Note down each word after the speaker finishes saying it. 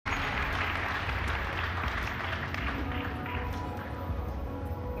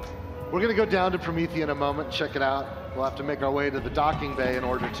We're going to go down to Promethea in a moment and check it out. We'll have to make our way to the docking bay in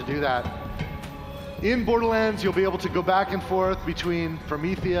order to do that. In Borderlands, you'll be able to go back and forth between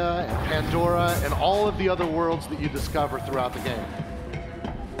Promethea and Pandora and all of the other worlds that you discover throughout the game.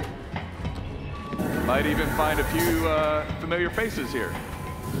 Might even find a few familiar faces here.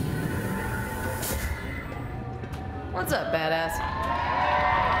 What's up, badass?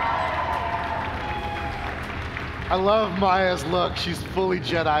 I love Maya's look. She's fully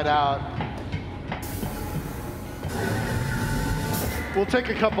Jedi'd out. We'll take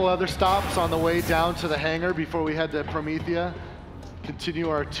a couple other stops on the way down to the hangar before we head to Promethea. Continue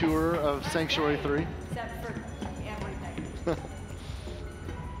our tour of Sanctuary 3. Except for everything.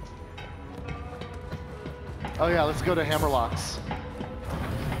 Oh yeah, let's go to Hammerlocks.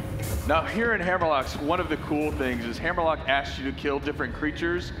 Now here in Hammerlocks, one of the cool things is Hammerlock asks you to kill different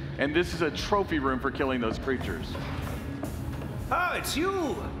creatures, and this is a trophy room for killing those creatures. Oh, it's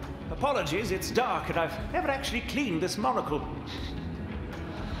you! Apologies, it's dark and I've never actually cleaned this monocle.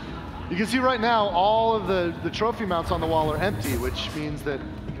 You can see right now all of the trophy mounts on the wall are empty, which means that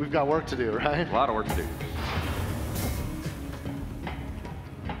we've got work to do, right? A lot of work to do.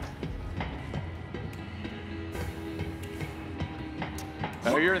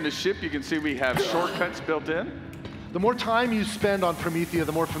 Now here in the ship, you can see we have shortcuts built in. The more time you spend on Promethea,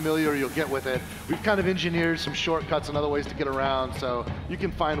 the more familiar you'll get with it. We've kind of engineered some shortcuts and other ways to get around, so you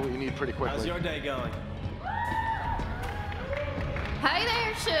can find what you need pretty quickly. How's your day going? Hey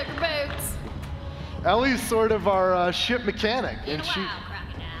there, sugar boots. Ellie's sort of our ship mechanic, and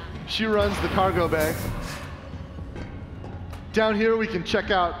she runs the cargo bay. Down here, we can check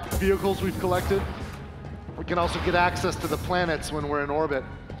out vehicles we've collected. We can also get access to the planets when we're in orbit.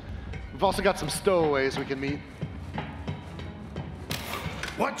 We've also got some stowaways we can meet.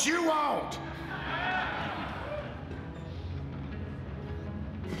 What you want?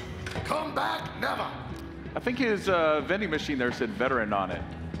 Come back, never. I think his vending machine there said veteran on it.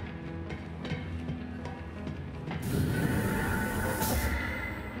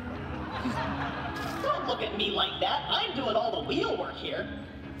 Don't look at me like that. I'm doing all the wheel work here.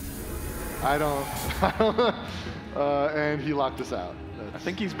 I don't, and he locked us out. I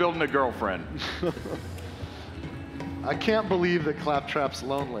think he's building a girlfriend. I can't believe that Claptrap's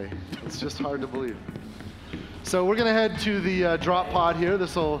lonely. It's just hard to believe. So we're gonna head to the drop pod here.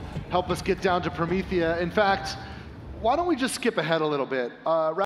 This will help us get down to Promethea. In fact, why don't we just skip ahead a little bit?